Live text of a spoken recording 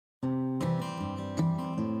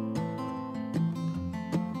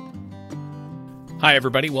Hi,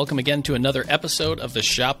 everybody. Welcome again to another episode of the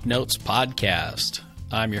Shop Notes Podcast.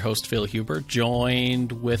 I'm your host, Phil Huber,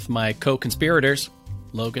 joined with my co-conspirators,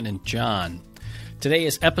 Logan and John. Today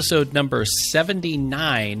is episode number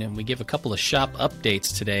 79, and we give a couple of shop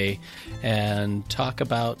updates today and talk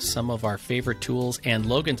about some of our favorite tools and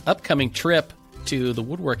Logan's upcoming trip to the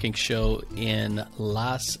woodworking show in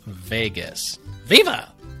Las Vegas.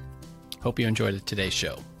 Viva! Hope you enjoyed today's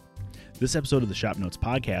show. This episode of the Shop Notes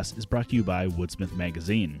Podcast is brought to you by Woodsmith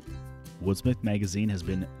Magazine. Woodsmith Magazine has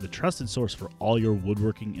been the trusted source for all your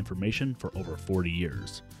woodworking information for over 40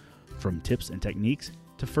 years. From tips and techniques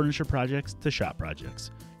to furniture projects to shop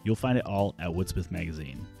projects, you'll find it all at Woodsmith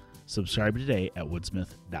Magazine. Subscribe today at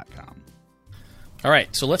woodsmith.com. All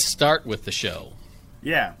right, so let's start with the show.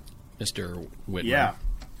 Yeah. Mr. Whitmer. Yeah.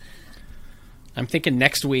 I'm thinking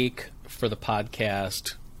next week for the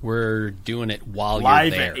podcast, we're doing it while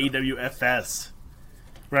Live you're there. at AWFS.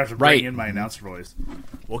 We're going to have to Right. bring in my announcer voice.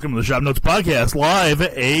 Welcome to the Shop Notes Podcast, live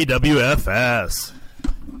at AWFS.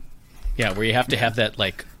 Yeah, where you have to have that,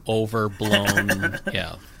 like, overblown,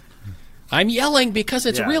 yeah. I'm yelling because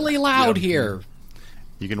it's Yeah. really loud Yeah. here.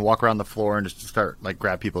 You can walk around the floor and just start, like,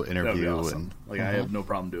 grab people to That would be interview. awesome. And I have no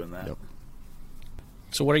problem doing that. Yep.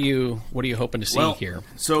 So what are you hoping to see here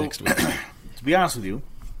next week? To be honest with you,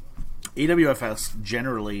 AWFS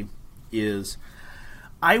generally is,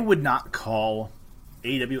 I would not call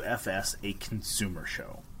AWFS a consumer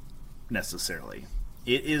show necessarily.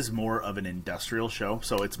 It is more of an industrial show,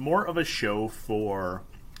 so it's more of a show for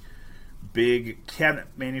big cabinet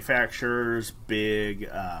manufacturers, big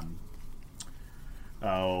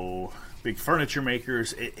furniture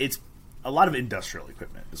makers. It's a lot of industrial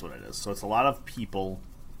equipment is what it is. So it's a lot of people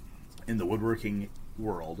in the woodworking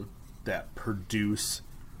world that produce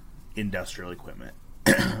industrial equipment.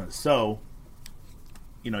 So,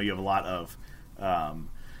 you have a lot of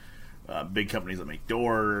big companies that make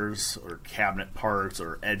doors or cabinet parts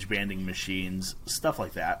or edge banding machines, stuff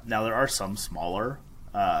like that. Now, there are some smaller,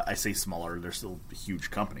 I say smaller, they're still huge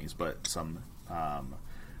companies, but some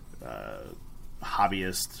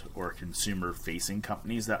hobbyist or consumer-facing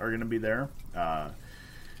companies that are going to be there.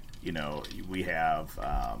 We have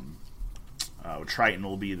Triton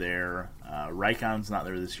will be there. Rycon's not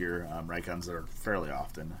there this year. Rycon's there fairly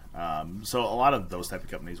often. So a lot of those type of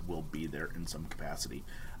companies will be there in some capacity.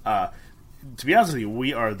 To be honest with you,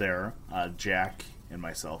 we are there. Jack and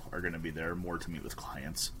myself are going to be there more to meet with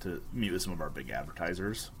clients, to meet with some of our big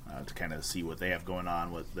advertisers, to kind of see what they have going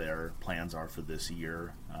on, what their plans are for this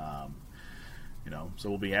year. So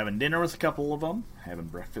we'll be having dinner with a couple of them, having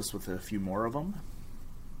breakfast with a few more of them.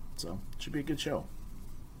 So it should be a good show.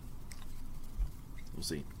 We'll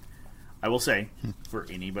see. I will say, for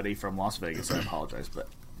anybody from Las Vegas, I apologize, but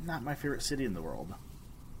not my favorite city in the world.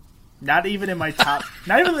 Not even in my top,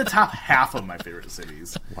 not even the top half of my favorite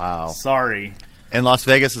cities. wow. Sorry. And Las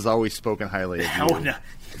Vegas has always spoken highly of you. Oh, no.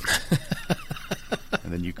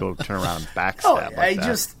 And then you go turn around and backstab like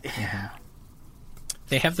that.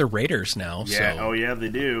 They have the Raiders now. Yeah, So. oh yeah, they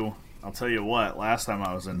do. I'll tell you what, last time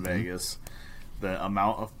I was in Vegas, the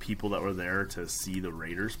amount of people that were there to see the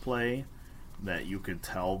Raiders play, that you could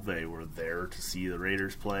tell they were there to see the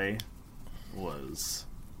Raiders play, was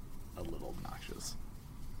a little obnoxious.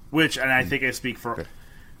 Which, and I think I speak for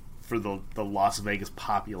the Las Vegas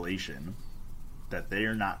population, that they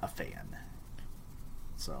are not a fan.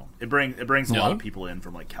 So it brings a lot of people in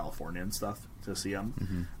from like California and stuff to see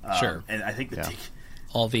them. Sure. And I think the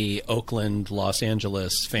All the Oakland, Los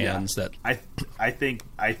Angeles fans that... I think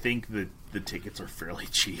the tickets are fairly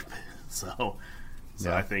cheap. So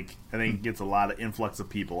Yeah. I think it gets a lot of influx of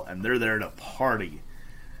people, and they're there to party.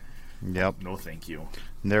 Yep. No, thank you.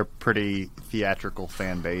 And they're pretty theatrical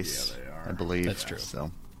fan base, Yeah, they are. I believe. That's true.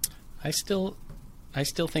 So, I still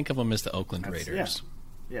think of them as the Oakland Raiders.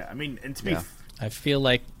 Yeah. I mean, and to be I feel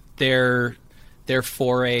like their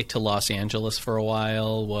foray to Los Angeles for a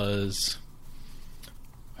while was,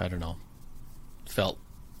 I don't know, felt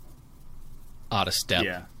out of step.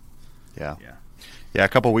 yeah. Yeah, a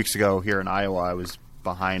couple weeks ago here in Iowa, I was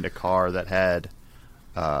behind a car that had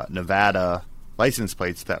Nevada license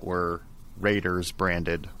plates that were Raiders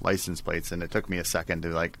branded license plates, and it took me a second to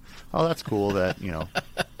like, oh, that's cool that you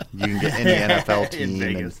can get any NFL team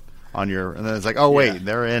and on your, and then it's like, oh wait,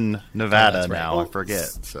 they're in Nevada that's right. now. Well, I forget.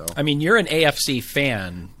 So I mean, you're an AFC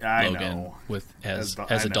fan, I Logan, know. as I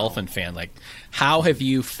a know. Dolphin fan. Like, how have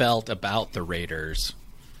you felt about the Raiders?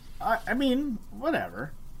 I mean,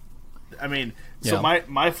 whatever. I mean, so Yeah.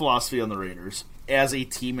 my philosophy on the Raiders, as a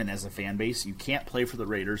team and as a fan base, you can't play for the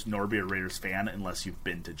Raiders nor be a Raiders fan unless you've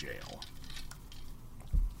been to jail.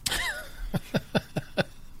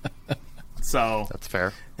 So That's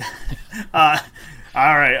fair. all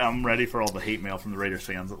right, I'm ready for all the hate mail from the Raiders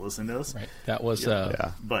fans that listen to this. Right. That was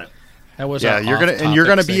Yeah. But that was Yeah, our you're gonna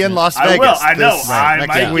off-topic be in segment. Las I Vegas. will. I know. this I next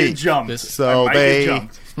might week. get jumped. This- So I might get they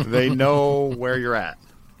jumped. they know where you're at.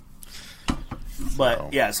 But So.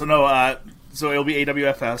 yeah, so no, so it'll be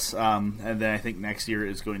AWFS, and then I think next year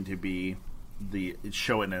is going to be the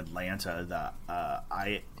show in Atlanta. The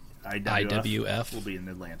IWF will be in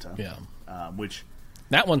Atlanta. Yeah. Which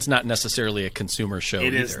That one's not necessarily a consumer show it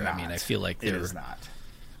either. is not. I mean, I feel like it is not.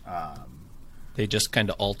 they just kind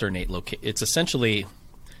of alternate It's essentially,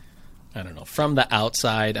 I don't know, from the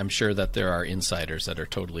outside, I'm sure that there are insiders that are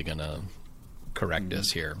totally going to correct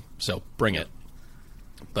us here. So bring it.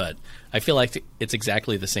 But I feel like it's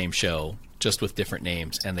exactly the same show, just with different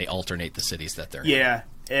names, and they alternate the cities that they're in. Yeah,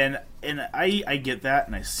 and I get that,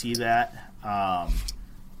 and I see that.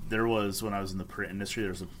 There was, when I was in the print industry,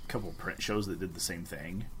 there was a couple of print shows that did the same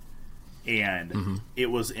thing. And it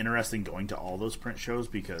was interesting going to all those print shows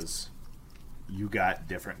because you got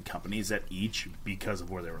different companies at each because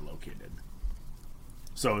of where they were located.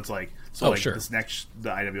 So it's like, Sure. the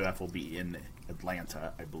IWF will be in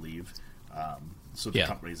Atlanta, I believe. So the Yeah.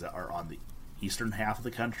 companies that are on the eastern half of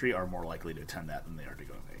the country are more likely to attend that than they are to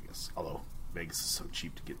go to Vegas. Although Vegas is so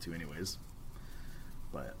cheap to get to anyways.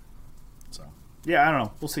 But, so, yeah, I don't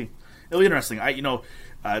know. We'll see. It'll be interesting.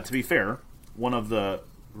 To be fair, one of the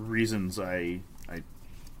reasons I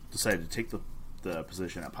decided to take the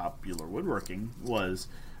position at Popular Woodworking was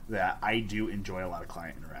that I do enjoy a lot of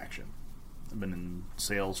client interaction. I've been in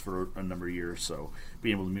sales for a number of years, so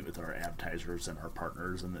being able to meet with our advertisers and our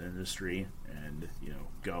partners in the industry and,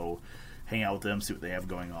 go hang out with them, see what they have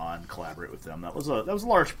going on, collaborate with them. That was a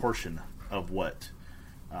large portion of what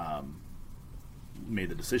made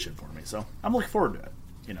the decision for me. So I'm looking forward to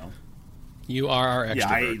it, You are our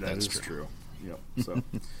extrovert. Yeah, that's is true. Yep.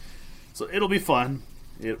 So it'll be fun.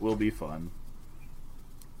 It will be fun.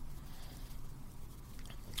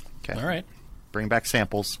 Okay. All right. Bring back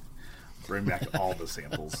samples. Bring back all the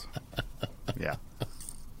samples. Yeah.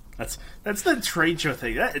 That's the trade show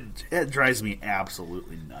thing. That drives me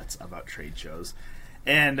absolutely nuts about trade shows.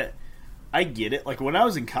 And I get it. Like when I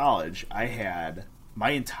was in college, I had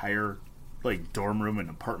my entire dorm room and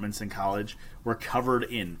apartments in college were covered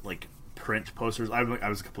in print posters. I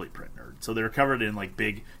was a complete print nerd, so they were covered in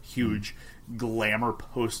big, huge glamour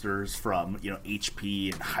posters from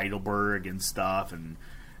HP and Heidelberg and stuff, and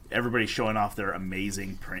everybody showing off their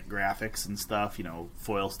amazing print graphics and stuff,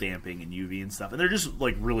 foil stamping and UV and stuff. And they're just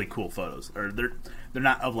really cool photos. Or they're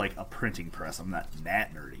not of a printing press. I'm not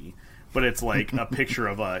that nerdy, but it's a picture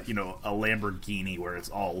of a Lamborghini where it's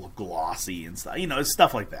all glossy and stuff. It's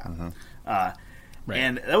stuff like that. Right.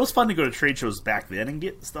 And that was fun to go to trade shows back then and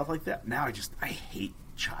get stuff like that. Now I hate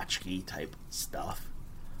tchotchke type stuff.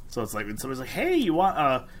 So it's when somebody's like, "Hey, you want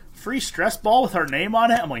a free stress ball with our name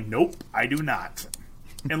on it?" I'm like, "Nope, I do not."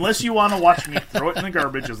 Unless you want to watch me throw it in the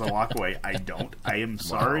garbage as I walk away, I don't. I am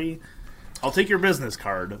sorry. Wow. I'll take your business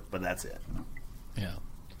card, but that's it. Yeah.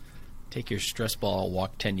 Take your stress ball,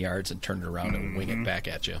 walk 10 yards, and turn it around and wing it back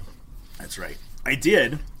at you. That's right. I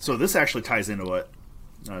did. So this actually ties into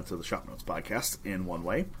to the Shop Notes podcast in one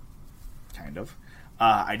way, kind of.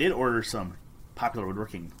 I did order some Popular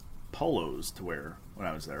Woodworking polos to wear when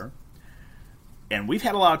I was there. And we've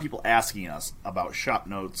had a lot of people asking us about Shop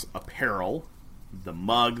Notes apparel, the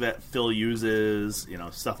mug that Phil uses,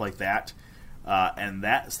 stuff like that. And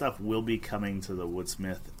that stuff will be coming to the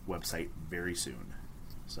Woodsmith website very soon.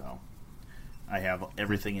 So I have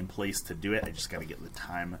everything in place to do it. I just got to get the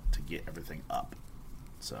time to get everything up.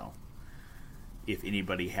 So if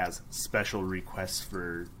anybody has special requests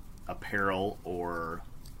for apparel or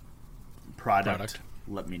product,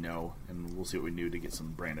 let me know, and we'll see what we do to get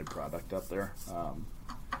some branded product up there.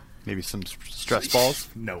 Maybe some stress balls?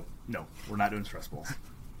 No, we're not doing stress balls.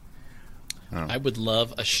 I would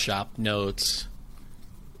love a Shop Notes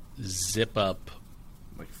zip-up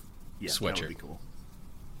That would be cool.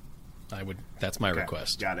 That's my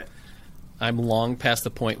request. Got it. I'm long past the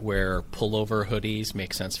point where pullover hoodies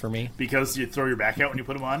make sense for me. Because you throw your back out when you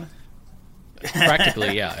put them on?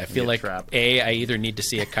 Practically, yeah. I feel like, trapped. I either need to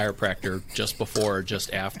see a chiropractor just before or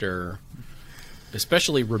just after,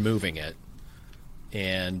 especially removing it,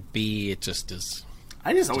 and B, it just is...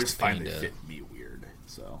 I just always find pain they to- fit me weird,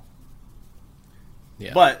 so...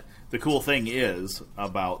 Yeah. But the cool thing is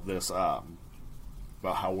about this, about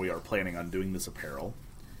how we are planning on doing this apparel,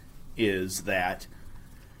 is that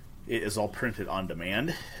it is all printed on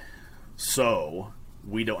demand, so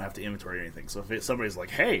we don't have to inventory anything. So if somebody's like,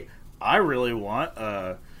 "Hey, I really want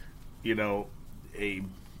a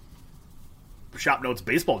Shop Notes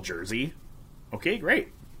baseball jersey," okay, great.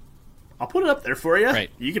 I'll put it up there for you.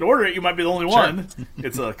 Right. You can order it. You might be the only Sure. one.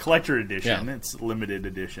 It's a collector edition. Yeah. It's limited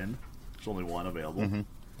edition. There's only one available. Mm-hmm.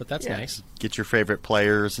 But that's Yeah. nice. Get your favorite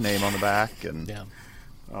player's name on the back, and Yeah.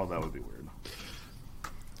 Oh, that would be weird.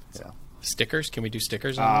 yeah. Stickers? Can we do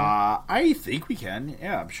stickers on there? I think we can.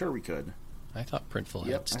 Yeah, I'm sure we could. I thought Printful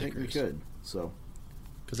Yep, had I stickers. think we could. So,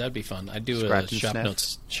 Because that'd be fun. I'd do Scratch a and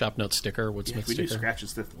sniff. shop notes sticker, yeah, Woodsmith if we do sticker. scratch and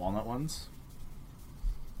sniff walnut ones,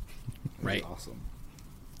 that'd be Right. awesome.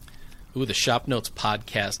 Ooh, the Shop Notes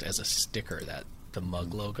podcast as a sticker, the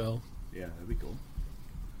mug logo. Yeah, that'd be cool.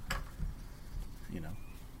 You know,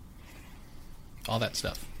 All that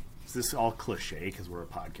stuff. is this all cliche because we're a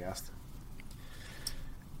podcast?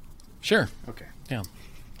 Sure. Okay. Yeah.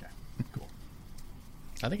 Okay. Cool.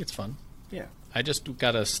 I think it's fun. Yeah. I just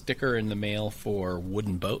got a sticker in the mail for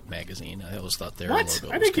Wooden Boat magazine. I always thought their What?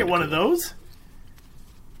 logo I was didn't get kinda one of cool. those.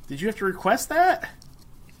 Did you have to request that?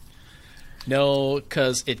 No,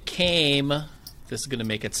 because it came. This is going to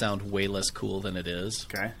make it sound way less cool than it is.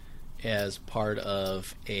 Okay. As part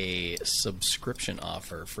of a subscription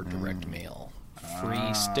offer for direct mail.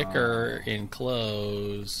 Free sticker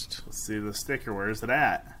enclosed. Let's see the sticker. Where is it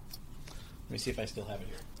at? Let me see if I still have it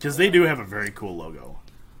here. Because they do have a very cool logo.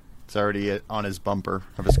 It's already on his bumper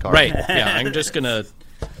of his car. Right. Yeah, I'm just going to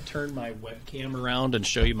turn my webcam around and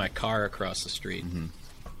show you my car across the street. Mm-hmm.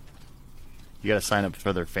 You got to sign up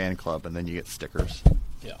for their fan club, and then you get stickers.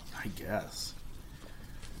 Yeah. I guess.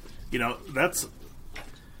 You know, that's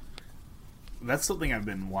something I've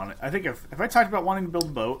been wanting. I think have I talked about wanting to build a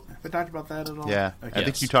boat? Have I talked about that at all? Yeah, Okay. I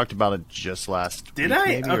think you talked about it just last Did week, I?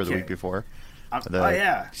 maybe, or the Okay. week before. Oh, The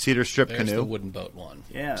yeah. Cedar Strip There's the canoe. wooden boat one.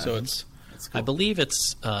 Yeah. So it's, That's cool. I believe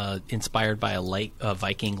it's inspired by a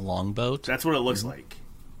Viking longboat That's what it looks Mm-hmm. like.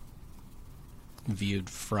 viewed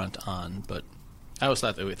front on, but I always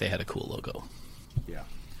thought that they had a cool logo. Yeah.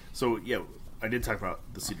 So, yeah, I did talk about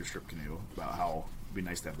the Cedar Strip canoe, about how it'd be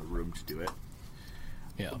nice to have the room to do it.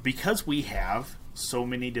 Yeah. Because we have so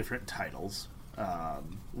many different titles,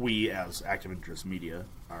 we as Active Interest Media,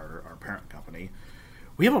 our parent company,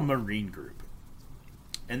 we have a marine group.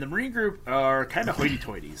 And the marine group are kind of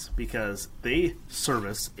hoity-toities because they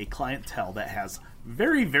service a clientele that has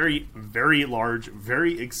very, very, very large,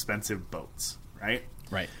 very expensive boats, right?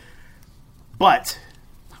 Right. But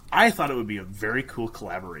I thought it would be a very cool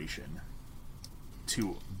collaboration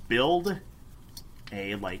to build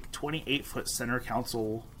a 28-foot center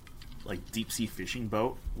console deep sea fishing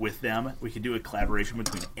boat with them. We could do a collaboration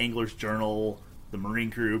between Anglers Journal, the Marine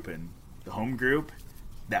Group, and the Home Group.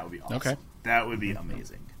 That would be awesome. Okay. That would be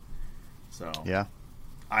amazing. So Yeah,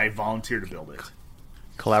 I volunteer to build it.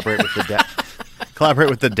 collaborate with the collaborate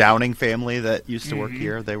with the Downing family that used to work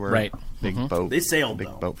here. They were Right. big boat. They sailed, big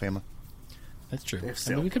though. boat family. That's true. They have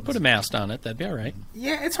I mean, we could put a mast on it. That'd be all right.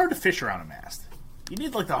 Yeah, it's hard to fish around a mast. You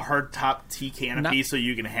need the hard top T canopy Not- so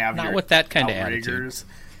you can have not your with that kind of outriggers.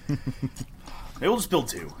 Maybe we'll just build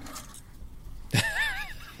two.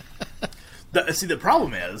 The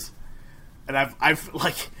problem is, and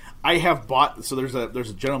I have bought. So there's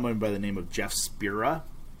a gentleman by the name of Jeff Spira,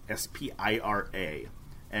 Spira,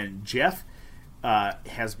 and Jeff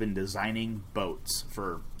has been designing boats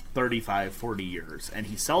for 35, 40 years, and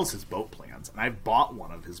he sells his boat plans. And I bought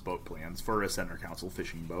one of his boat plans for a center console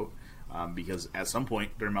fishing boat. Because at some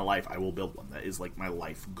point during my life, I will build one. That is my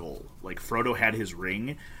life goal. Like Frodo had his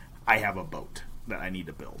ring, I have a boat that I need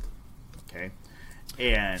to build. Okay,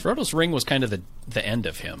 and Frodo's ring was kind of the end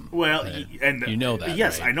of him. well, and you know that,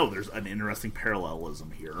 yes, right? I know. There's an interesting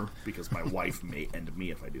parallelism here because my wife may end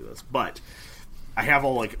me if I do this, but I have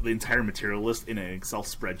all the entire material list in an Excel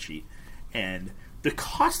spreadsheet, and the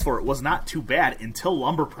cost for it was not too bad until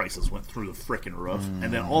lumber prices went through the frickin' roof,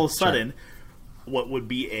 and then all of a sudden. What would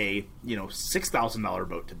be a $6,000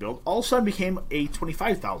 boat to build all of a sudden became a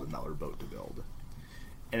 $25,000 boat to build,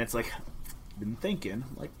 and it's been thinking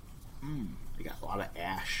I got a lot of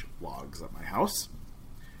ash logs at my house.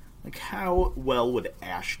 How well would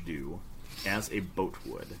ash do as a boat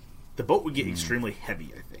would? The boat would get extremely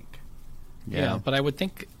heavy, I think. Yeah, but I would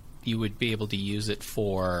think you would be able to use it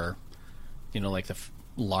for, the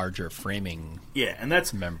larger framing Yeah, and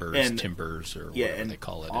that's members, and, timbers, or yeah, whatever and they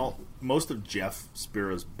call it. Most of Jeff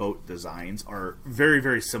Spira's boat designs are very,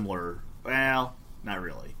 very similar. Well, not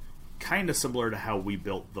really. Kind of similar to how we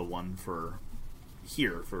built the one for the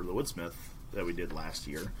Woodsmith that we did last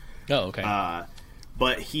year. Oh, okay.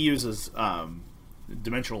 But he uses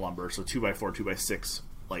dimensional lumber, so 2x4, 2x6,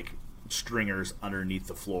 stringers underneath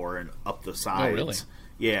the floor and up the sides. Oh, really?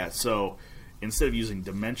 Yeah, so instead of using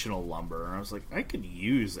dimensional lumber, I was I could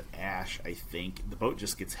use ash, I think. The boat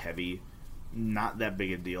just gets heavy. Not that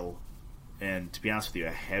big a deal. And to be honest with you, a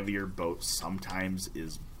heavier boat sometimes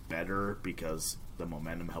is better because the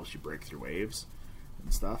momentum helps you break through waves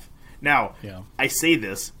and stuff. Now, Yeah. I say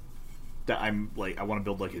this that I'm like I want to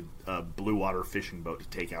build like a blue water fishing boat to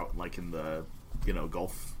take out like in the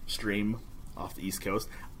Gulf Stream off the East Coast.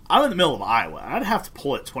 I'm in the middle of Iowa. I'd have to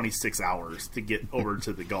pull it 26 hours to get over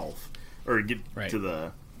to the Gulf or get Right.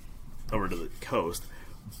 over to the coast.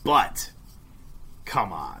 But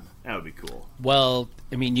come on, that would be cool. Well,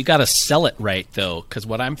 I mean, you got to sell it right, though, because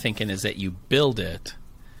what I'm thinking is that you build it,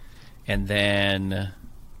 and then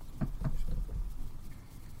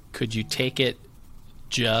could you take it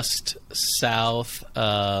just south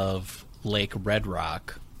of Lake Red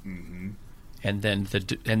Rock, and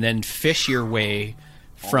then fish your way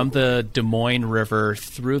from the Des Moines River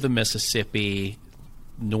through the Mississippi,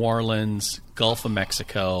 New Orleans, Gulf of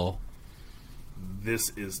Mexico.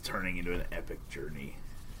 This is turning into an epic journey.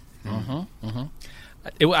 As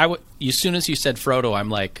soon as you said Frodo, I'm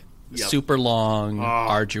like, Yep. super long,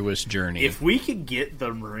 arduous journey. If we could get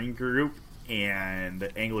the Marine Group and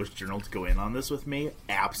Anglers Journal to go in on this with me,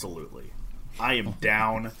 absolutely. I am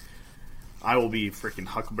down. I will be freaking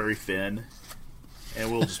Huckleberry Finn,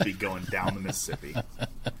 and we'll just be going down the Mississippi.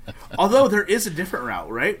 Although there is a different route,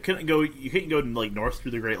 right? You couldn't go like north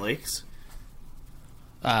through the Great Lakes?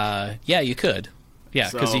 Yeah, you could. Yeah,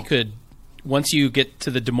 because So- you could. Once you get to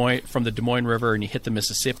the from the Des Moines River and you hit the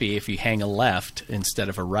Mississippi, if you hang a left instead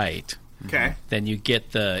of a right, Okay. then you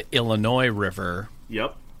get the Illinois River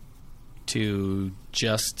Yep. to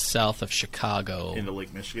just south of Chicago. Into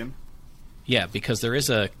Lake Michigan. Yeah, because there is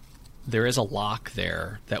a lock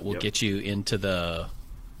there that will Yep. get you into the.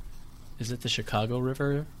 Is it the Chicago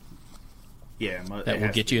River Yeah. that will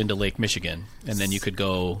get you into Lake Michigan, and then you could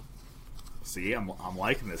go, See, I'm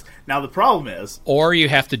liking this. Now, the problem is, or you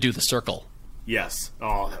have to do the circle. yes.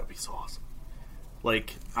 Oh, that would be so awesome.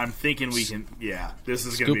 Like, I'm thinking we can, yeah, this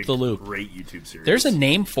is going to Scoop be a the loop. great YouTube series. There's a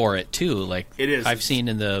name for it too. Like It is. I've seen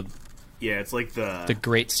in the Yeah, it's like the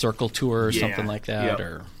Great Circle Tour or Yeah, something like that. yep.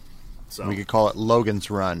 Or so. We could call it Logan's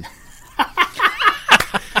Run.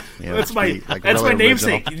 That's my really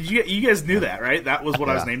namesake. original. You guys knew that, right? That was what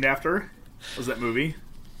I was Yeah. named after. Was that movie?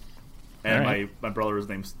 And All right. my brother was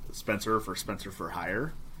named Spencer for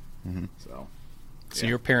Hire. So so Yeah.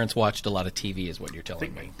 your parents watched a lot of TV, is what you're I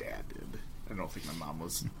telling think my me. dad did. I don't think my mom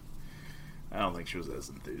was. I don't think she was as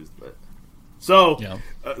enthused, but so Yeah.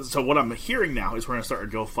 So what I'm hearing now is we're going to start a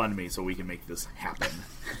GoFundMe so we can make this happen.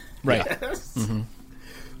 Right. Yes.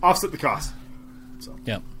 Offset the cost. So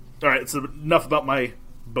Yeah. all right, so enough about my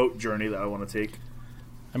boat journey that I want to take.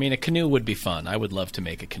 I mean, a canoe would be fun. I would love to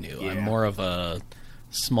make a canoe. Yeah. I'm more of a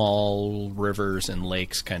small rivers and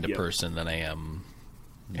lakes kind of Yep. person than I am,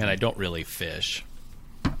 and I don't really fish.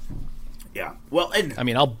 Yeah. Well, and I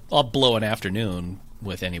mean, I'll blow an afternoon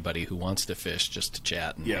with anybody who wants to fish just to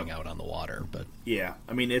chat and Yeah. hang out on the water, but yeah,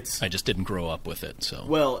 I mean it's I just didn't grow up with it. So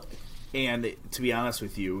well, and to be honest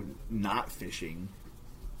with you, not fishing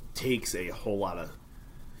takes a whole lot of.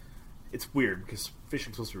 It's weird because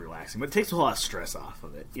fishing's supposed to be relaxing, but it takes a whole lot of stress off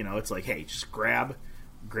of it. You know, it's like, hey, just grab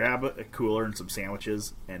a cooler and some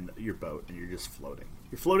sandwiches and your boat, and you're just floating.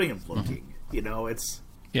 You're floating and looking. You know, it's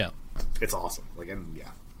yeah, awesome. Like, and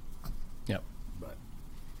yeah, yeah. but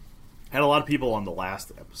had a lot of people on the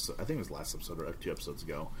last episode. I think it was last episode or 2 episodes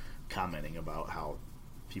ago, commenting about how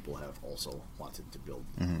people have also wanted to build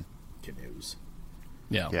canoes.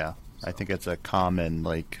 Yeah. Yeah, I think it's a common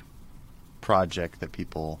project that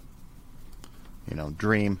people,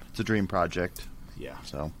 dream. It's a dream project. Yeah.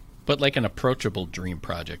 So But like an approachable dream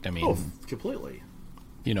project. I mean, Oh, completely.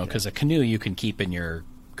 because a canoe you can keep in your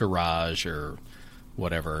garage or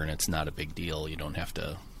whatever, and it's not a big deal. You don't have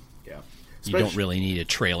to. Yeah. You don't really need a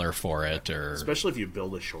trailer for it, or Especially if you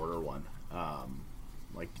build a shorter one.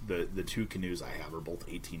 Like the 2 canoes I have are both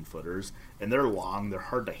 18 footers, and they're long. They're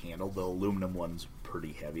hard to handle. The aluminum one's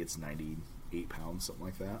pretty heavy. It's 98 pounds, something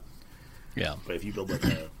like that. yeah, But if you build like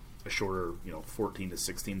a shorter, 14 to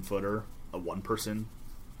 16 footer, a 1-person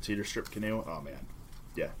cedar strip canoe, oh man,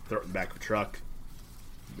 yeah, throw it in the back of a truck.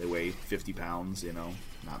 They weigh 50 pounds.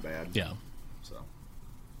 Not bad. yeah. So,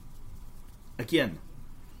 again,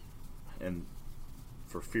 and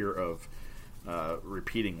for fear of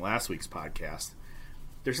repeating last week's podcast,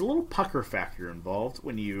 there's a little pucker factor involved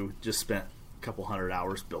when you just spent a couple hundred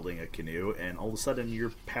hours building a canoe, and all of a sudden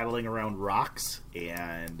you're paddling around rocks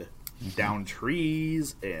and down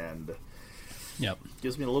trees, and Yep.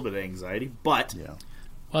 gives me a little bit of anxiety. But yeah,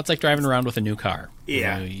 Well, it's like driving around with a new car.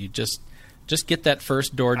 Yeah. You just get that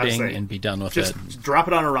first door I was ding saying, and be done with just it. drop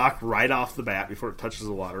it on a rock right off the bat before it touches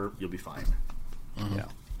the water. You'll be fine. yeah.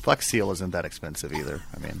 Flex Seal isn't that expensive either.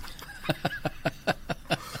 I mean,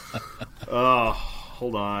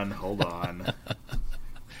 Hold on.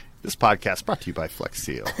 This podcast brought to you by Flex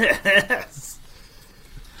Seal. Yes.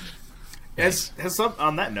 Has some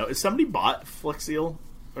on that note? Has somebody bought Flex Seal,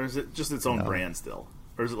 or is it just its own brand still,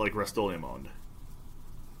 or is it like Rust-Oleum owned?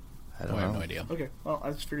 I don't I have know. no idea. Okay, well,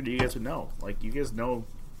 I just figured you guys would know. Like, you guys know,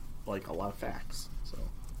 like, a lot of facts. So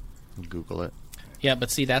Google it. Yeah, but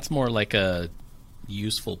see, that's more like a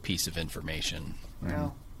useful piece of information,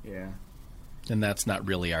 well, yeah, and that's not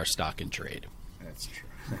really our stock in trade. that's true.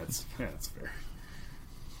 That's fair.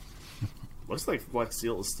 Looks like Flex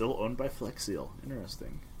Seal is still owned by Flex Seal.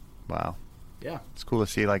 Interesting. Wow. Yeah, It's cool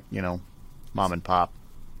to see, like, mom and pop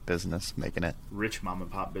business making it. rich mom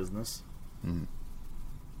and pop business. Mm.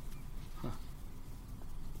 Huh.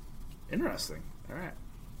 Interesting. All right.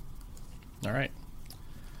 All right.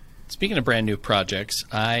 Speaking of brand new projects,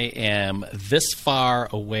 I am this far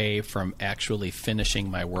away from actually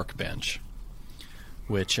finishing my workbench,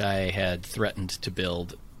 which I had threatened to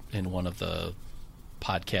build in one of the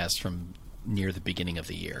podcasts from near the beginning of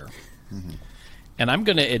the year. Mm-hmm. And I'm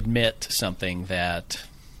going to admit something that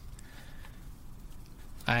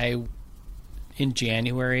in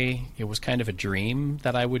January, it was kind of a dream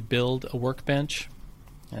that I would build a workbench.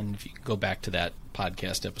 And if you go back to that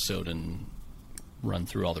podcast episode and run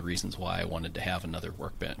through all the reasons why I wanted to have another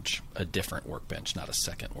workbench, a different workbench, not a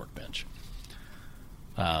second workbench.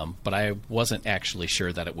 But I wasn't actually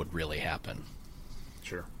sure that it would really happen.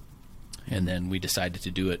 Sure. And then we decided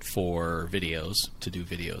to do it for videos, to do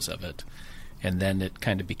videos of it. And then it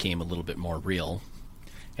kind of became a little bit more real.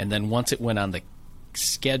 And then once it went on the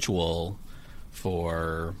schedule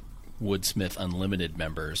for Woodsmith Unlimited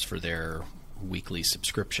members for their weekly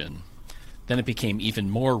subscription, then it became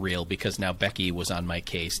even more real because now Becky was on my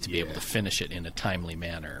case to be able to finish it in a timely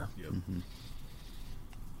manner. Yep. Mm-hmm.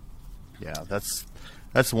 Yeah,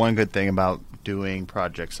 that's one good thing about doing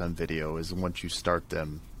projects on video is once you start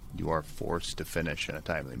them, you are forced to finish in a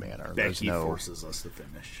timely manner. Becky forces us to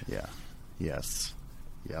finish. Yeah. Yes.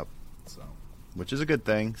 Yep. So, Which is a good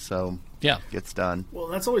thing. So Yeah. gets done. well,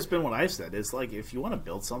 that's always been what I've said. Is like, if you want to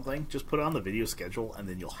build something, just put it on the video schedule, and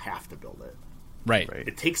then you'll have to build it. Right. Right.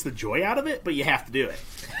 It takes the joy out of it, but you have to do it.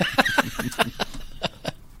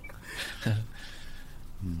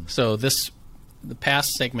 So the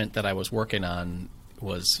past segment that I was working on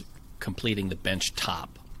was completing the bench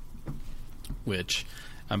top, which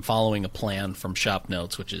I'm following a plan from Shop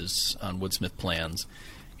Notes, which is on Woodsmith Plans.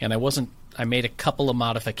 And I made a couple of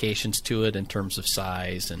modifications to it in terms of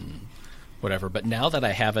size and whatever. But now that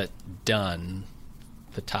I have it done,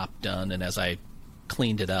 the top done, and as I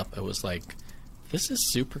cleaned it up, it was like, this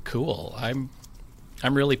is super cool. I'm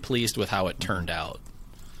really pleased with how it turned out.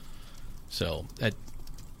 So,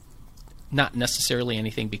 not necessarily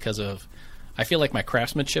anything because of, I feel like my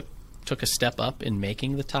craftsmanship took a step up in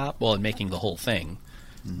making the top, well, in making the whole thing,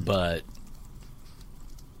 but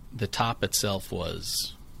the top itself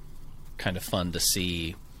was kind of fun to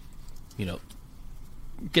see,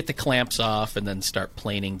 get the clamps off and then start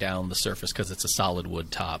planing down the surface because it's a solid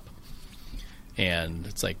wood top. And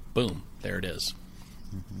it's like, boom, there it is.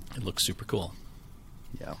 Mm-hmm. It looks super cool.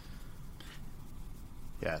 Yeah.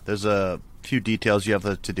 Yeah, there's a few details you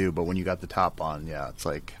have to do, but when you got the top on, yeah, it's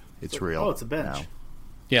like, it's real. Oh, it's a bench. now.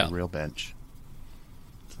 Yeah. A real bench.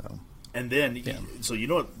 So, And then, Yeah. so you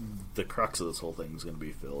know what the crux of this whole thing is going to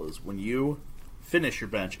be, Phil, is when you finish your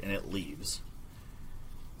bench and it leaves,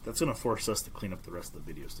 that's going to force us to clean up the rest of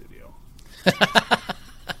the video studio.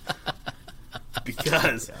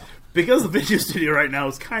 because the video studio right now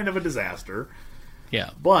is kind of a disaster.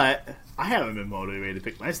 Yeah. But I haven't been motivated to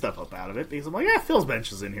pick my stuff up out of it because I'm like, Phil's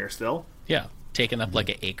bench is in here still. Yeah. Taking up like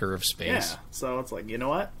an acre of space. Yeah. So it's like, you know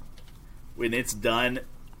what? When it's done,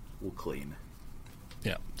 we'll clean.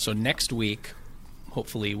 Yeah. So next week,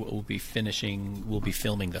 hopefully, we'll be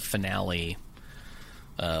filming the finale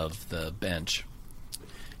of the bench.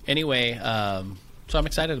 Anyway, so I'm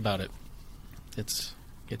excited about it. It's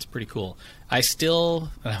pretty cool. I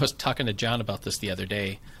was talking to John about this the other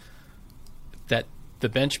day, that the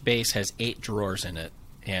bench base has 8 drawers in it,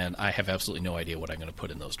 and I have absolutely no idea what I'm going to put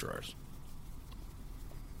in those drawers.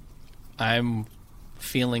 I'm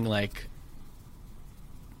feeling like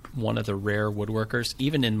one of the rare woodworkers,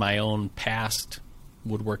 even in my own past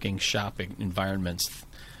woodworking shop environments,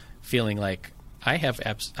 feeling like I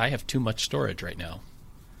have too much storage right now.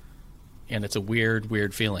 And it's a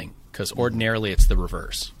weird feeling, because ordinarily it's the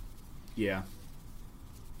reverse. Yeah.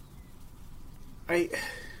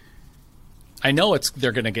 I know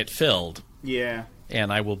they're going to get filled, Yeah.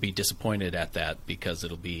 and I will be disappointed at that because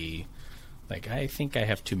it'll be like, I think I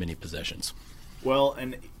have too many possessions. Well,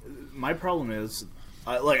 and my problem is,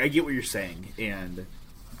 I get what you're saying, and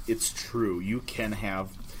it's true. You can have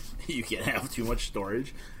too much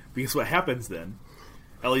storage, Because what happens then,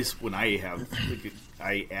 at least when I have,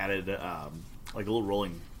 I added like a little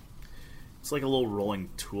rolling. It's like a little rolling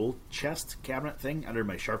tool chest cabinet thing under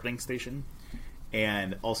my sharpening station,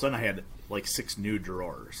 and all of a sudden I had like 6 new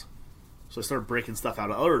drawers. So I started breaking stuff out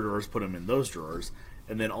of other drawers, put them in those drawers,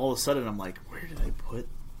 and then all of a sudden I'm like, where did I put?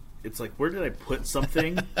 It's like, where did I put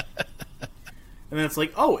something? And then it's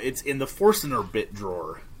like, oh, it's in the Forstner bit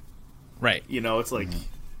drawer. Right. You know, it's like,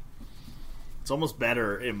 it's almost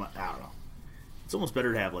better. I don't know. It's almost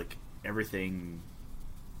better to have like everything.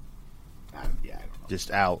 I don't know.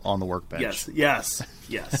 Just out on the workbench. Yes.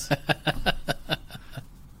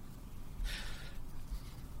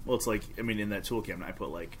 Well, it's like, I mean, in that tool cabinet, I put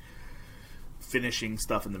like finishing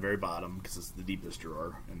stuff in the very bottom because it's the deepest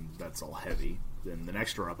drawer, and that's all heavy. Then the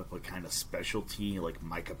next drawer up, I put kind of specialty like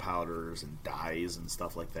mica powders and dyes and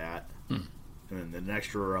stuff like that. And then the next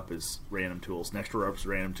drawer up is random tools. Next drawer up is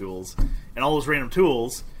random tools, and all those random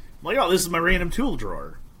tools. I'm like, oh, this is my random tool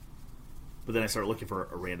drawer. But then I start looking for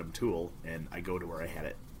a random tool, and I go to where I had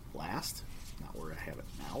it last, not where I have it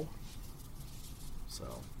now.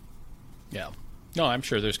 So, Yeah. No, I'm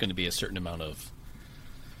sure there's going to be a certain amount of,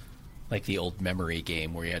 like the old memory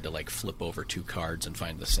game where you had to like flip over 2 cards and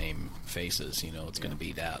find the same faces. You know, it's going to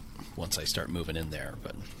be that once I start moving in there.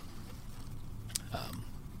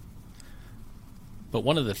 But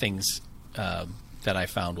one of the things that I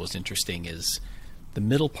found was interesting is the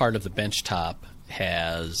middle part of the bench top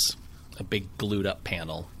has a big glued up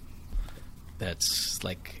panel that's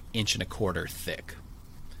like 1.25 inches thick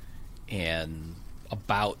and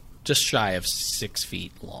about just shy of 6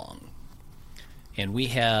 feet long. And we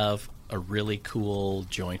have a really cool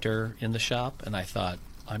jointer in the shop, and I thought,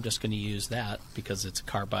 I'm just going to use that because it's a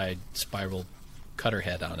carbide spiral cutter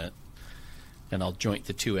head on it, and I'll joint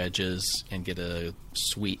the 2 edges and get a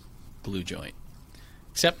sweet glue joint.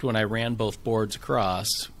 Except when I ran both boards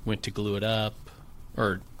across, went to glue it up,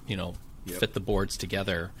 or, you know, fit the boards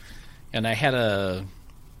together, and I had an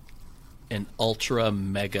ultra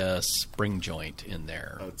mega spring joint in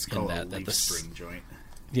there. Oh, it's called a leaf spring joint.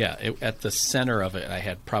 Yeah, at the center of it, I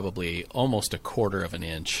had probably almost 1/4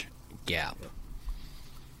 inch gap,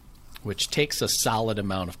 which takes a solid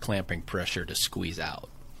amount of clamping pressure to squeeze out.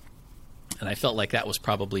 And I felt like that was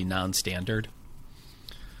probably non-standard.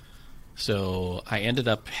 So I ended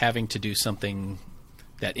up having to do something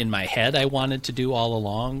that in my head I wanted to do all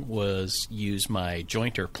along, was use my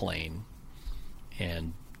jointer plane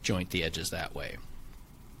and joint the edges that way.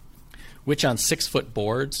 Which on 6-foot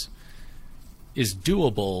boards is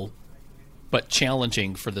doable, but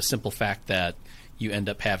challenging for the simple fact that you end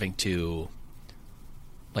up having to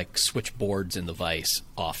like switch boards in the vise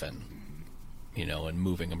often, you know, and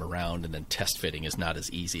moving them around, and then test fitting is not as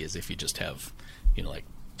easy as if you just have, you know, like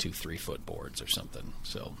 2-3-foot boards or something.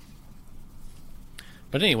 So,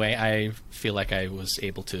 but anyway, I feel like I was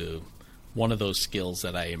able to, one of those skills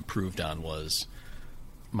that I improved on was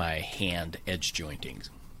my hand edge jointing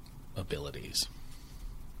abilities.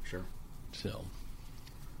 Sure. So,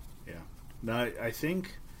 yeah. No, I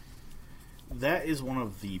think that is one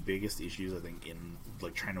of the biggest issues, I think, in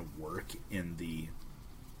like trying to work in the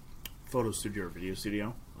photo studio or video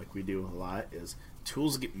studio, like we do a lot, is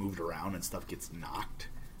tools get moved around and stuff gets knocked.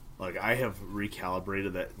 Like I have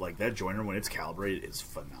recalibrated that, like that joiner when it's calibrated is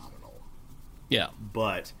phenomenal. yeah.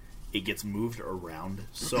 But it gets moved around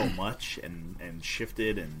so much and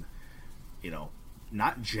shifted and, you know,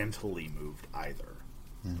 not gently moved either.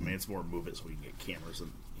 I mean, it's more move it so we can get cameras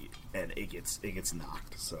and it gets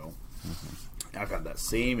knocked. So I've had that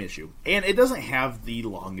same issue, and it doesn't have the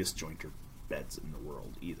longest jointer beds in the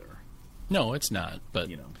world either. No, it's not. But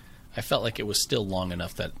You know, I felt like it was still long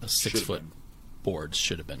enough that a 6-foot been. board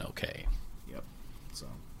should have been okay. Yep. So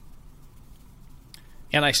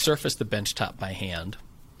And I surfaced the bench top by hand,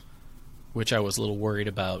 which I was a little worried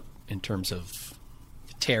about in terms of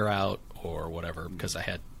tear out or whatever, because I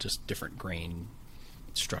had just different grain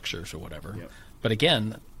structures or whatever. Yep. But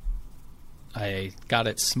again, I got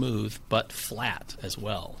it smooth but flat as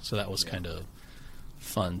well. So that was kind of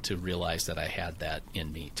fun to realize that I had that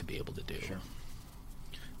in me to be able to do. Sure.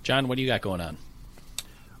 John, what do you got going on?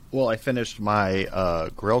 Well, I finished my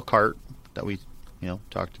grill cart that we,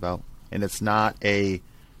 talked about, and it's not a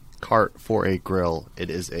cart for a grill. It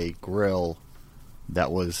is a grill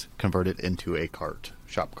that was converted into a cart,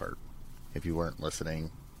 shop cart. If you weren't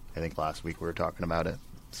listening, I think last week we were talking about it.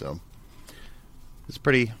 So it's a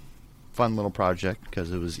pretty fun little project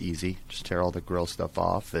because it was easy. Just tear all the grill stuff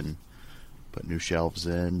off and put new shelves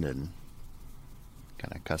in and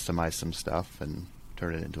kind of customize some stuff and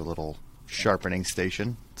turn it into a little sharpening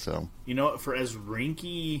station. So, for as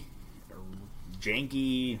rinky or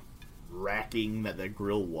janky, racking that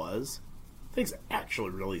grill was, I think it's actually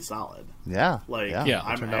really solid. Yeah. Like, Yeah.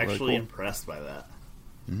 I'm Turned out really actually cool. impressed by that.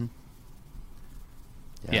 Mm-hmm.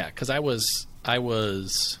 Yeah, because I was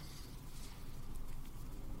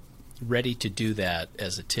ready to do that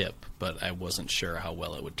as a tip, but I wasn't sure how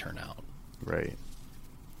well it would turn out. Right.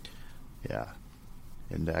 Yeah.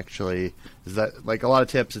 And actually, is that like a lot of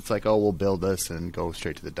tips? It's like, oh, we'll build this and go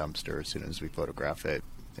straight to the dumpster as soon as we photograph it.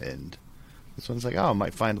 And this one's like, oh, I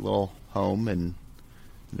might find a little home in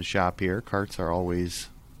the shop here. Carts are always,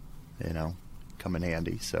 come in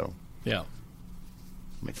handy. So Yeah.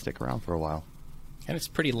 I might stick around for a while. And it's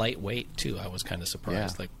pretty lightweight, too. I was kind of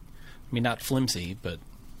surprised. Yeah. Like, I mean, not flimsy, but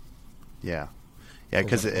Yeah. Yeah,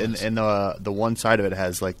 because what it was. in the one side of it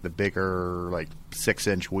has like the bigger, like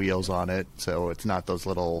 6-inch wheels on it, so it's not those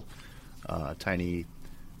little tiny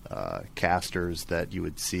casters that you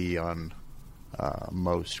would see on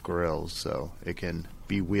most grills. So it can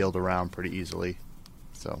be wheeled around pretty easily.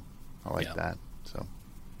 So I like Yeah. that.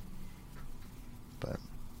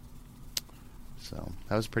 So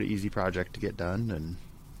that was a pretty easy project to get done and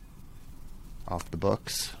off the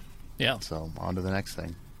books. yeah. So on to the next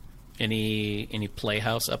thing. Any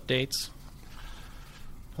Playhouse updates?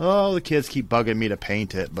 Oh, the kids keep bugging me to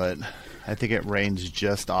paint it, but I think it rains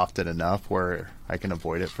just often enough where I can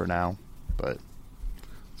avoid it for now. But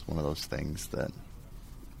it's one of those things that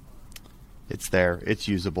it's there, it's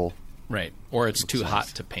usable. Right. Or it's Looks too nice. hot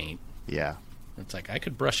to paint. Yeah, It's like I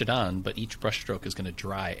could brush it on, but each brush stroke is going to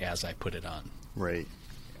dry as I put it on. right.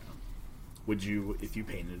 Would you, if you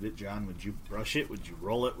painted it, John, would you brush it? Would you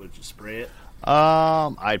roll it? Would you spray it?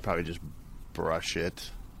 I'd probably just brush it.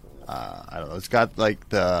 I don't know. It's got like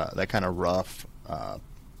that kind of rough,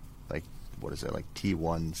 like what is it, like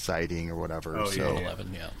T1 siding or whatever. Oh, so yeah.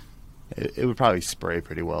 11, yeah. it would probably spray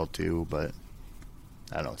pretty well too. But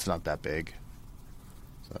I don't know. It's not that big,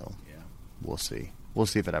 so Yeah. we'll see. We'll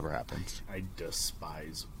see if it ever happens. I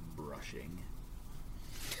despise brushing.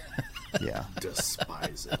 Yeah.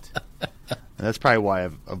 Despise it. And that's probably why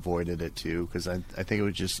I've avoided it too, because I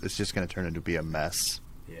think it's just going to turn into be a mess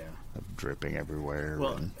Yeah. of dripping everywhere.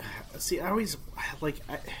 Well, and, see, I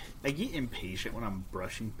get impatient when I'm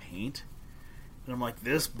brushing paint, and I'm like,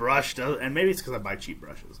 this brush does, and maybe it's because I buy cheap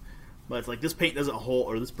brushes, but it's like this paint doesn't hold,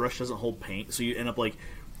 or this brush doesn't hold paint, so you end up like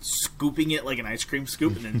scooping it like an ice cream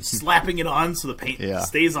scoop, and then slapping it on so the paint Yeah.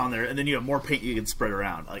 stays on there, and then you have more paint you can spread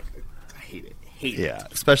around. Like, I hate it. yeah,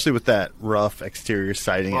 especially with that rough exterior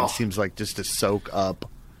siding, Oh. it seems like just to soak up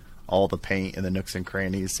all the paint in the nooks and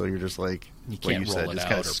crannies. So you're just like, You what can't you said, roll it just out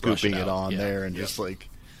kind of or brush scooping it it out. on Yeah. there and Yep. just like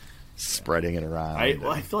spreading it around.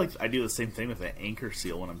 I feel like I do the same thing with an anchor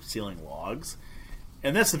seal when I'm sealing logs,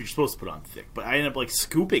 and that's if you're supposed to put on thick. But I end up like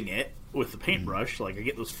scooping it with the paintbrush. Like I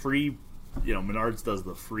get those free, Menards does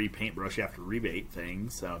the free paintbrush after rebate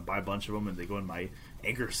things. So I buy a bunch of them and they go in my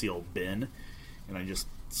anchor seal bin, and I just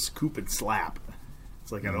scoop and slap.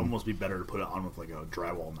 It's like I'd almost be better to put it on with like a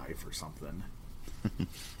drywall knife or something.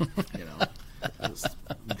 Just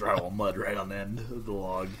drywall mud right on the end of the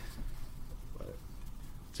log. But,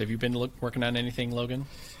 So have you been working on anything, Logan?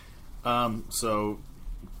 so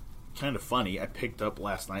kind of funny.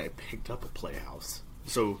 Last night. I picked up a Playhouse.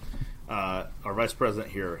 So our vice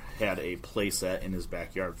president here had a play set in his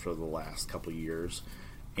backyard for the last couple of years,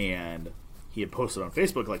 and he had posted on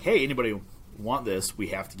Facebook like, "Hey, anybody want this? We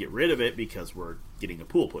have to get rid of it because we're getting a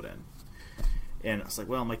pool put in." And I was like,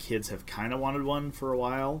 "Well, my kids have kind of wanted one for a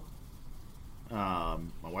while. My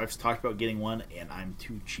wife's talked about getting one, and I'm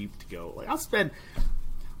too cheap to go. Like, I'll spend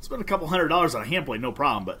a couple $100 on a hand plate, no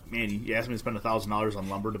problem. But man, you asked me to spend $1,000 on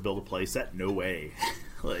lumber to build a play set? No way.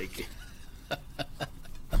 Like,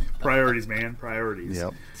 priorities, man, priorities.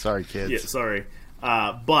 Yep. Sorry, kids. Yeah, sorry.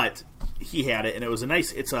 But he had it, and it was a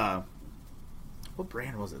nice. It's a what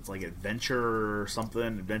brand was it? It's like Adventure something. I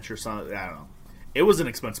don't know. It was an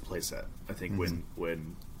expensive play set, I think,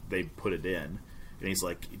 when they put it in. And he's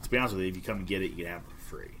like, to be honest with you, if you come and get it, you can have it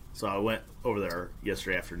for free. So I went over there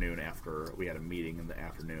yesterday afternoon after we had a meeting in the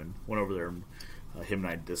afternoon. Went over there, and him and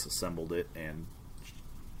I disassembled it and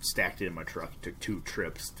stacked it in my truck. It took 2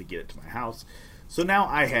 trips to get it to my house. So now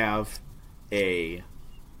I have a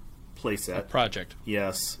playset. Project.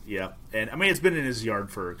 Yes, yeah. And I mean, it's been in his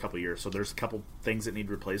yard for a couple of years, so there's a couple things that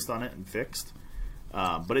need replaced on it and fixed.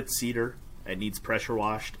 But it's cedar. It needs pressure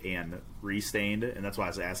washed and restained, and that's why I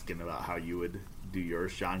was asking about how you would do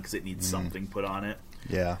yours, John, because it needs something put on it.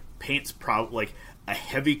 Yeah. Paint's probably like a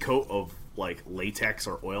heavy coat of like latex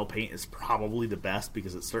or oil paint is probably the best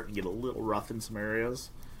because it's starting to get a little rough in some areas.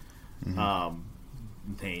 There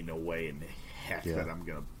ain't no way in heck that I'm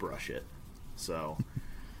gonna brush it. So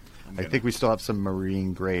I think we still have some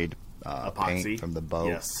marine grade epoxy paint from the boat.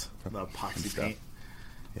 Yes, the epoxy paint.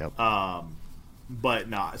 Yep. But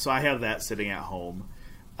no, so I have that sitting at home,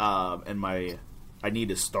 and I need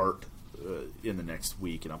to start in the next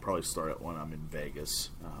week, and I'll probably start it when I'm in Vegas,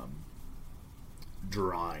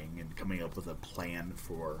 drawing and coming up with a plan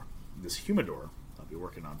for this humidor I'll be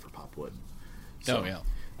working on for Popwood. So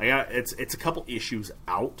it's a couple issues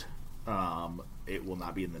out. It will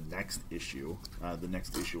not be in the next issue. The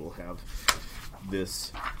next issue will have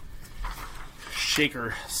this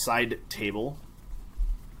shaker side table.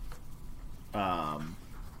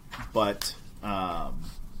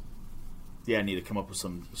 Yeah, I need to come up with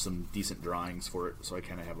some decent drawings for it, so I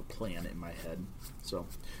kind of have a plan in my head. So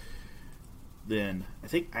then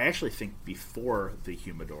I actually think before the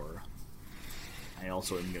humidor, I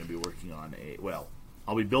also am going to be working on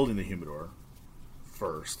I'll be building the humidor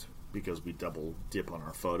first, because we double dip on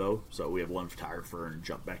our photo, so we have one photographer and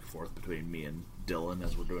jump back and forth between me and Dylan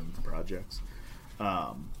as we're doing the projects.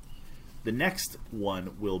 The next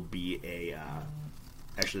one will be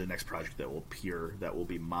actually the next project that will appear, that will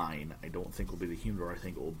be mine, I don't think will be the humidor. I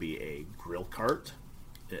think it will be a grill cart,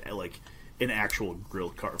 like an actual grill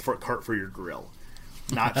cart for your grill,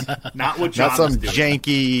 not what John not some was doing.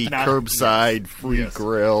 janky curbside free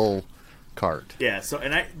grill cart. Yeah. So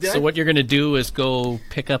what you're going to do is go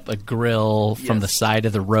pick up a grill from the side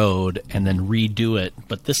of the road and then redo it,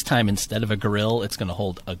 but this time instead of a grill, it's going to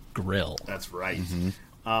hold a grill. That's right. Mm-hmm.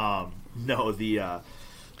 No,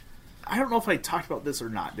 I don't know if I talked about this or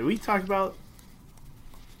not. Did we talk about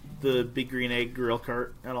the Big Green Egg grill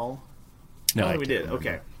cart at all? No, we did.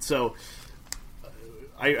 Okay, so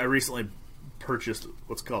I recently purchased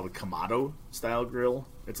what's called a Kamado style grill.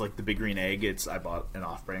 It's like the Big Green Egg. I bought an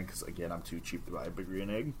off-brand because, again, I'm too cheap to buy a Big Green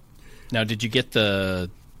Egg. Now, did you get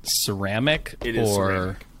the ceramic? It is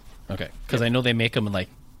ceramic. Okay, because I know they make them in like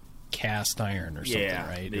cast iron or something,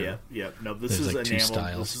 right? Yeah. No, this is like two enameled.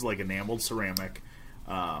 styles. This is like enameled ceramic.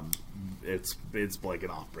 It's like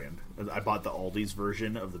an off-brand. I bought the Aldi's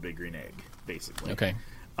version of the Big Green Egg, basically. Okay.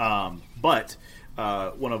 But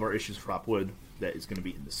one of our issues for Popwood that is going to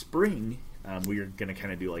be in the spring, we are going to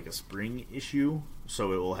kind of do like a spring issue.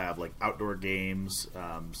 So it will have like outdoor games,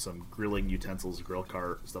 some grilling utensils, grill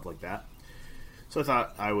cart, stuff like that. So I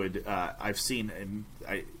thought I would. I've seen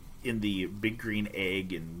in the Big Green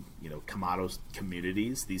Egg and Kamado's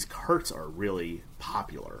communities, these carts are really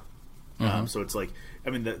popular. So it's like,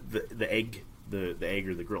 I mean, the egg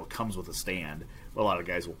or the grill comes with a stand, but a lot of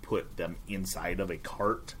guys will put them inside of a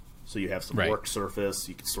cart, so you have some work surface.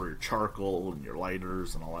 You can store your charcoal and your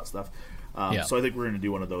lighters and all that stuff. So I think we're going to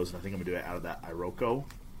do one of those, and I think I'm going to do it out of that Iroko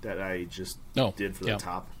that I just did for the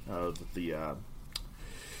top of the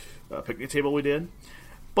picnic table we did.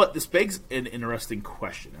 But this begs an interesting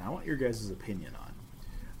question, and I want your guys' opinion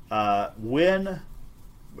on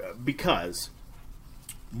because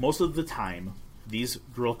most of the time, these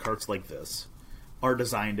grill carts like this are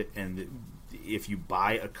designed, and if you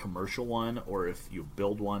buy a commercial one or if you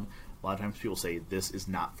build one, a lot of times people say this is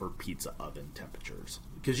not for pizza oven temperatures,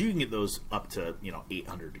 because you can get those up to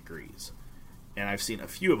 800 degrees. And I've seen a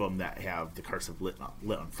few of them that have the carts have lit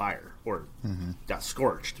on fire or got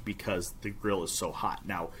scorched because the grill is so hot.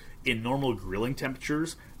 Now, in normal grilling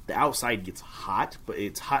temperatures, the outside gets hot, but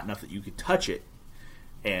it's hot enough that you could touch it.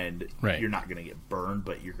 And you're not going to get burned,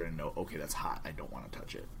 but you're going to know, okay, that's hot. I don't want to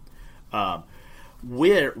touch it.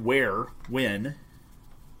 When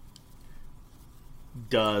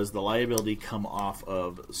does the liability come off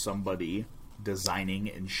of somebody designing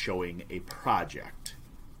and showing a project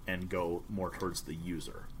and go more towards the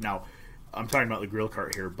user? Now, I'm talking about the grill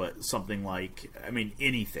cart here, but something like, I mean,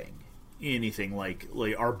 anything like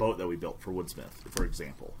our boat that we built for Woodsmith, for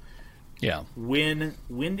example. Yeah. When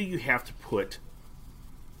do you have to put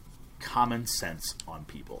common sense on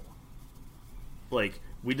people? Like,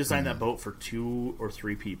 we designed that boat for 2 or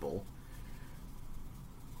 3 people.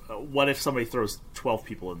 What if somebody throws 12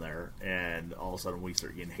 people in there and all of a sudden we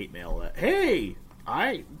start getting hate mail that, hey,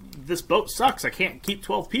 this boat sucks, I can't keep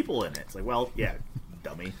 12 people in it? It's like, well, yeah,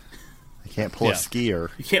 dummy. I can't pull a skier.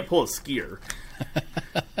 You can't pull a skier.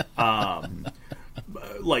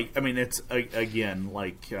 Like, I mean, it's again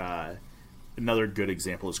like another good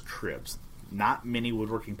example is cribs. Not many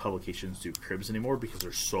woodworking publications do cribs anymore because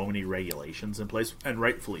there's so many regulations in place, and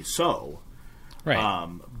rightfully so. Right.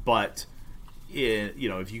 But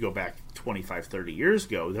if you go back 25, 30 years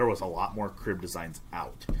ago, there was a lot more crib designs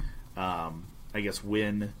out. I guess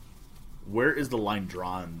where is the line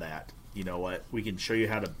drawn that, you know what, we can show you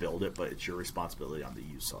how to build it, but it's your responsibility on the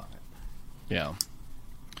use on it? Yeah.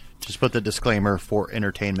 Just put the disclaimer for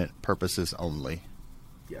entertainment purposes only.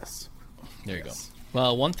 Yes. There you go.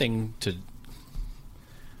 Well, one thing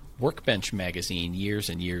Workbench magazine years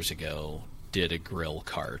and years ago did a grill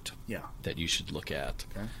cart Yeah. that you should look at.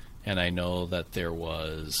 Okay. And I know that there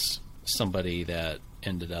was somebody that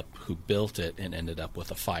who built it and ended up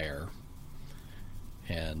with a fire.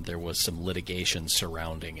 And there was some litigation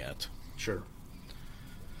surrounding it. Sure.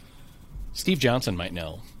 Steve Johnson might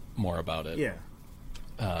know more about it. Yeah.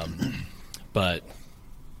 But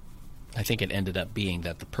I think it ended up being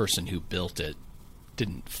that the person who built it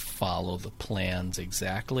didn't follow the plans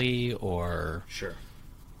exactly, or, Sure.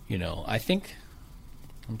 I think,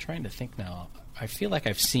 I'm trying to think now. I feel like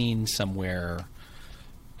I've seen somewhere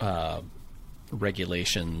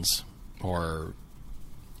regulations or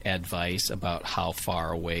advice about how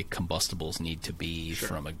far away combustibles need to be Sure.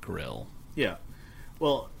 from a grill. Yeah.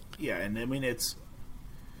 Well, yeah, and I mean, it's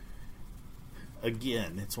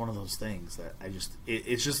one of those things that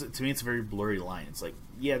it's just, to me, it's a very blurry line. It's like,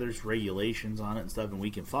 yeah, there's regulations on it and stuff, and we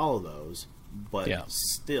can follow those, but Yeah.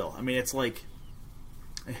 still, I mean, it's like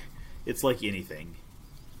anything.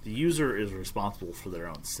 The user is responsible for their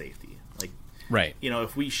own safety. Like, Right.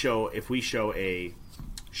 if we show a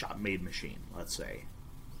shop-made machine, let's say,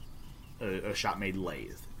 a shop-made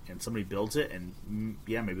lathe, and somebody builds it, and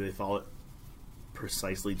maybe they follow it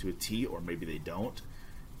precisely to a T, or maybe they don't,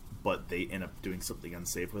 but they end up doing something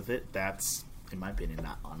unsafe with it. That's, in my opinion,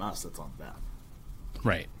 not on us. That's on them.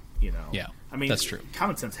 Right. Yeah, I mean, that's true.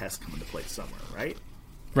 Common sense has to come into play somewhere, right?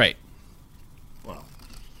 Right. Well,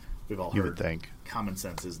 we've all You heard would think. common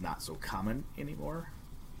sense is not so common anymore.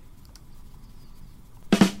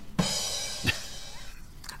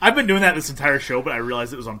 I've been doing that this entire show, but I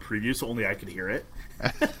realized it was on preview, so only I could hear it.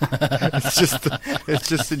 It's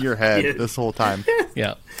just in your head Yeah. this whole time.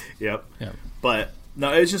 Yeah. Yep. Yeah. But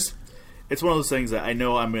no, it's one of those things that I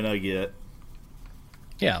know I'm gonna get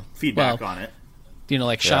Yeah. feedback Well, on it.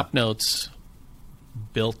 like Shop Notes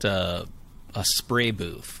built a spray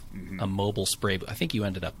booth, a mobile spray booth. I think you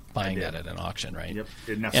ended up buying did. that at an auction, right? Yep.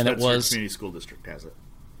 And it was Community School District has it.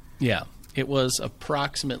 Yeah, it was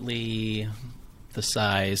approximately the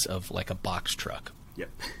size of like a box truck. Yep.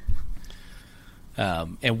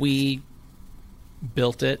 And we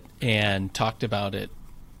built it and talked about it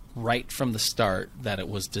right from the start that it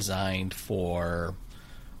was designed for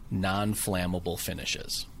non-flammable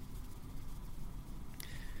finishes.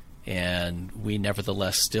 And we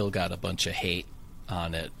nevertheless still got a bunch of hate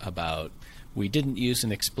on it about we didn't use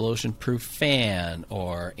an explosion-proof fan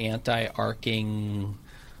or anti-arcing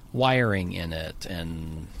wiring in it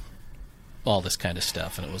and all this kind of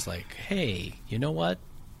stuff. And it was like, hey, you know what?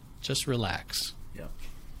 Just relax. Yep.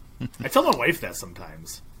 I tell my wife that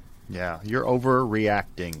sometimes. Yeah, you're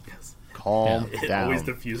overreacting. Yes. Calm It down. always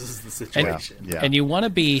diffuses the situation. Yeah. And you want to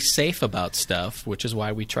be safe about stuff, which is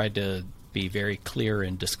why we tried to be very clear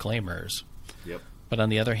in disclaimers. Yep. But on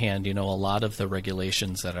the other hand, a lot of the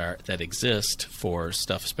regulations that exist for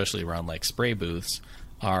stuff, especially around like spray booths,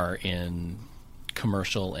 are in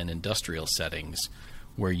commercial and industrial settings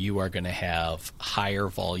where you are going to have higher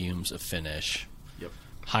volumes of finish, Yep.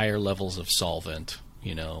 higher levels of solvent,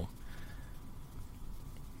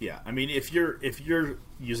 Yeah. I mean, if you're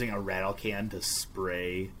using a rattle can to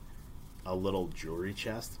spray a little jewelry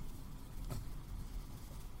chest,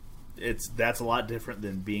 that's a lot different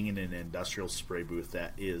than being in an industrial spray booth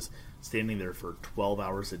that is standing there for 12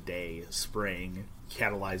 hours a day spraying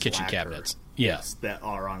catalyzed Kitchen lacquer. cabinets. Yeah. Yes, that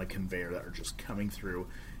are on a conveyor that are just coming through,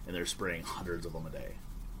 and they're spraying hundreds of them a day.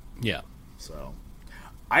 Yeah. So,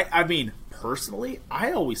 I mean, personally,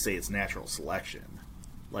 I always say it's natural selection.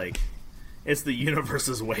 Like, it's the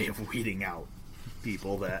universe's way of weeding out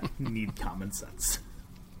people that need common sense.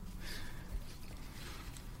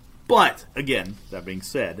 But, again, that being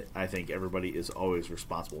said, I think everybody is always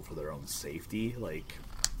responsible for their own safety. Like,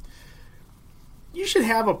 you should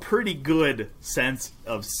have a pretty good sense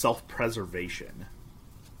of self-preservation.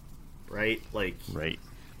 Right? Like, Right.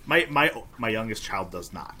 My youngest child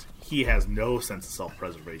does not. He has no sense of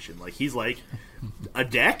self-preservation. Like, he's like, a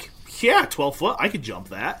deck? Yeah, 12 foot. I could jump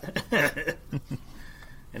that.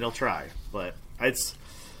 And he'll try. But I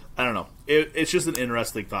don't know. It's just an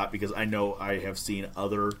interesting thought because I know I have seen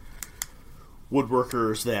other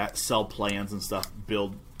woodworkers that sell plans and stuff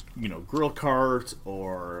build, grill carts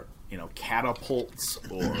or, catapults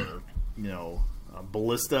or,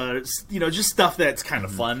 ballistas, just stuff that's kind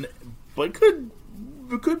of fun, but could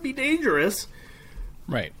be dangerous.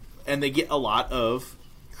 Right. And they get a lot of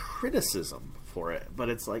criticism for it. But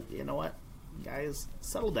it's like, you know what? Guys,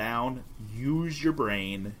 settle down. Use your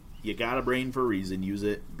brain. You got a brain for a reason. Use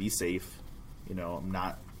it. Be safe.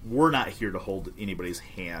 We're not here to hold anybody's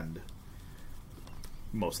hand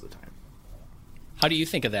most of the time. How do you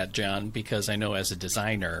think of that, John? Because I know as a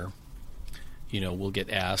designer, we'll get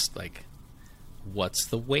asked, like, what's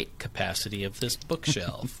the weight capacity of this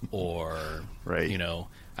bookshelf? Or, right.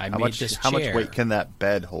 I how made much, this chair. How much weight can that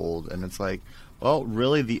bed hold? And it's like, well,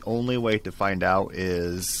 really the only way to find out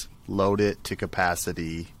is load it to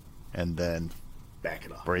capacity and then back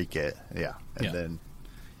it up, break it. Yeah.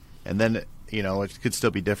 And then, it could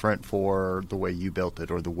still be different for the way you built it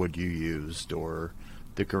or the wood you used or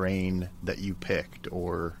the grain that you picked,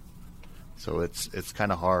 or so it's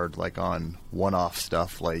kind of hard, like on one-off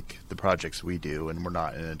stuff like the projects we do, and we're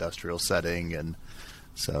not in an industrial setting, and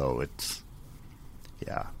so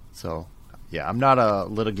I'm not a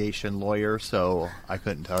litigation lawyer, so I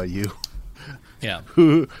couldn't tell you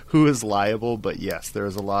who is liable, but yes,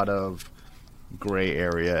 there's a lot of gray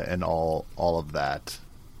area and all of that.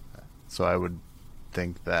 So I would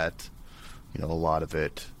think that a lot of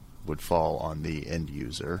it would fall on the end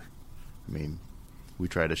user. I mean, we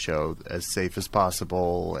try to show as safe as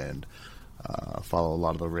possible and follow a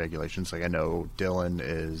lot of the regulations. Like I know Dylan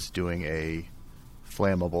is doing a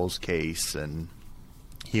flammables case, and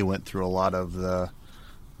he went through a lot of the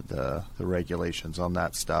regulations on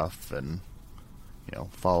that stuff, and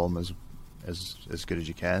follow them as good as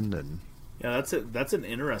you can. And yeah, that's an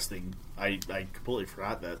interesting. I completely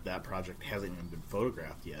forgot that project hasn't even been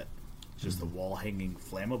photographed yet. It's just a wall hanging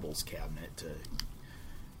flammables cabinet to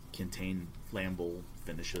contain flammable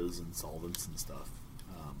finishes and solvents and stuff.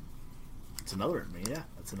 That's another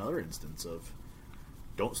instance of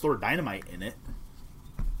don't store dynamite in it.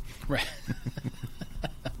 Right.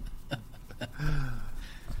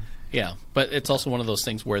 Yeah, but it's also one of those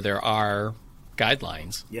things where there are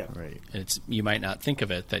guidelines. Yeah, right. And you might not think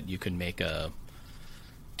of it that you can make a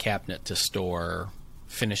cabinet to store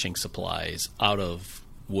finishing supplies out of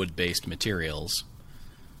wood-based materials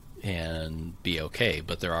and be okay,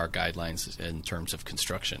 but there are guidelines in terms of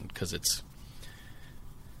construction, because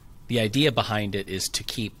the idea behind it is to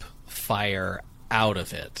keep fire out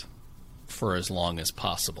of it for as long as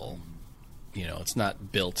possible. It's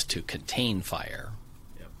not built to contain fire,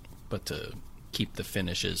 but to keep the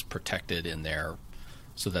finishes protected in there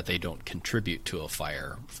so that they don't contribute to a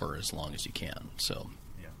fire for as long as you can. So,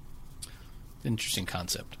 interesting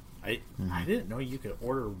concept. I didn't know you could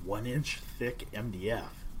order 1-inch thick MDF.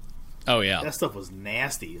 Oh, yeah. That stuff was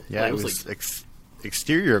nasty. Yeah, it was like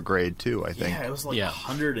exterior grade, too, I think. Yeah, it was like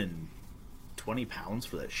 120 pounds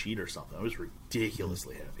for that sheet or something. It was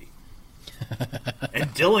ridiculously heavy.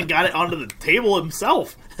 And Dylan got it onto the table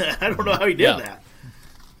himself. I don't know how he did that.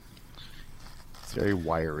 It's very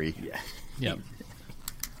wiry. Yeah. Yep.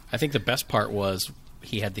 I think the best part was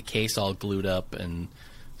he had the case all glued up, and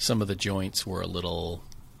some of the joints were a little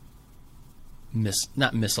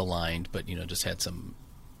not misaligned, but just had some,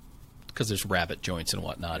 because there's rabbet joints and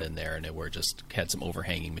whatnot in there, and it had some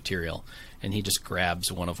overhanging material. And he just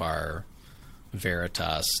grabs one of our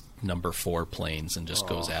Veritas number 4 planes and just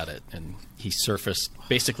goes at it, and he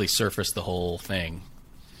basically surfaced the whole thing.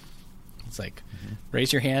 It's like,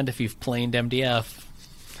 raise your hand if you've planed MDF.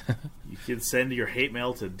 You can send your hate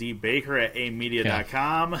mail to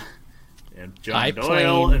dbaker@amedia.com and John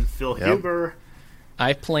Doyle and Phil Huber.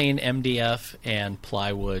 I plane MDF and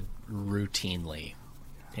plywood routinely,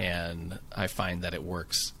 and I find that it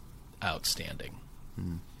works outstanding.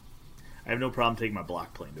 I have no problem taking my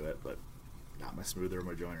block plane to it, but not my smoother or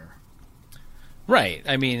my joiner. Right.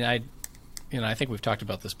 I mean, I think we've talked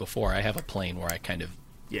about this before. I have a plane where I kind of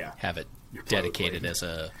have it dedicated as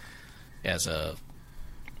a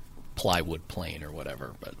plywood plane or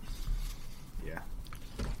whatever, but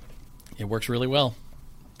it works really well.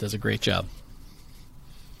 Does a great job.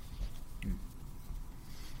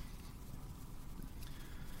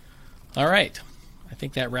 All right. I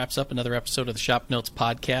think that wraps up another episode of the Shop Notes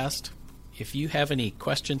podcast. If you have any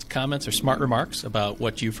questions, comments, or smart remarks about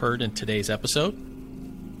what you've heard in today's episode,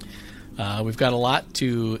 we've got a lot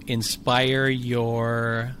to inspire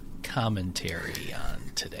your commentary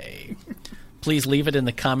on today. Please leave it in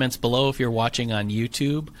the comments below if you're watching on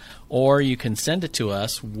YouTube, or you can send it to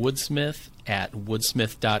us,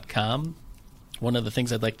 woodsmith@woodsmith.com. One of the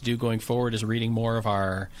things I'd like to do going forward is reading more of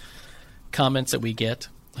our comments that we get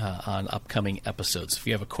on upcoming episodes. If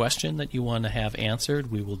you have a question that you want to have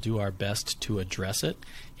answered, we will do our best to address it.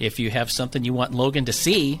 If you have something you want Logan to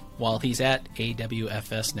see while he's at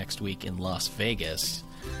AWFS next week in Las Vegas,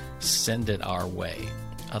 send it our way.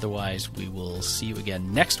 Otherwise, we will see you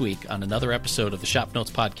again next week on another episode of the Shop Notes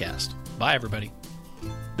podcast. Bye, everybody.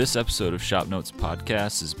 This episode of Shop Notes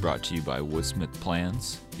Podcast is brought to you by Woodsmith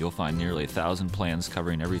Plans. You'll find nearly 1,000 plans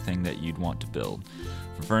covering everything that you'd want to build.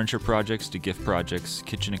 From furniture projects to gift projects,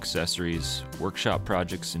 kitchen accessories, workshop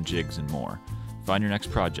projects, and jigs and more. Find your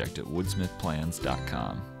next project at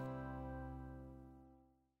woodsmithplans.com.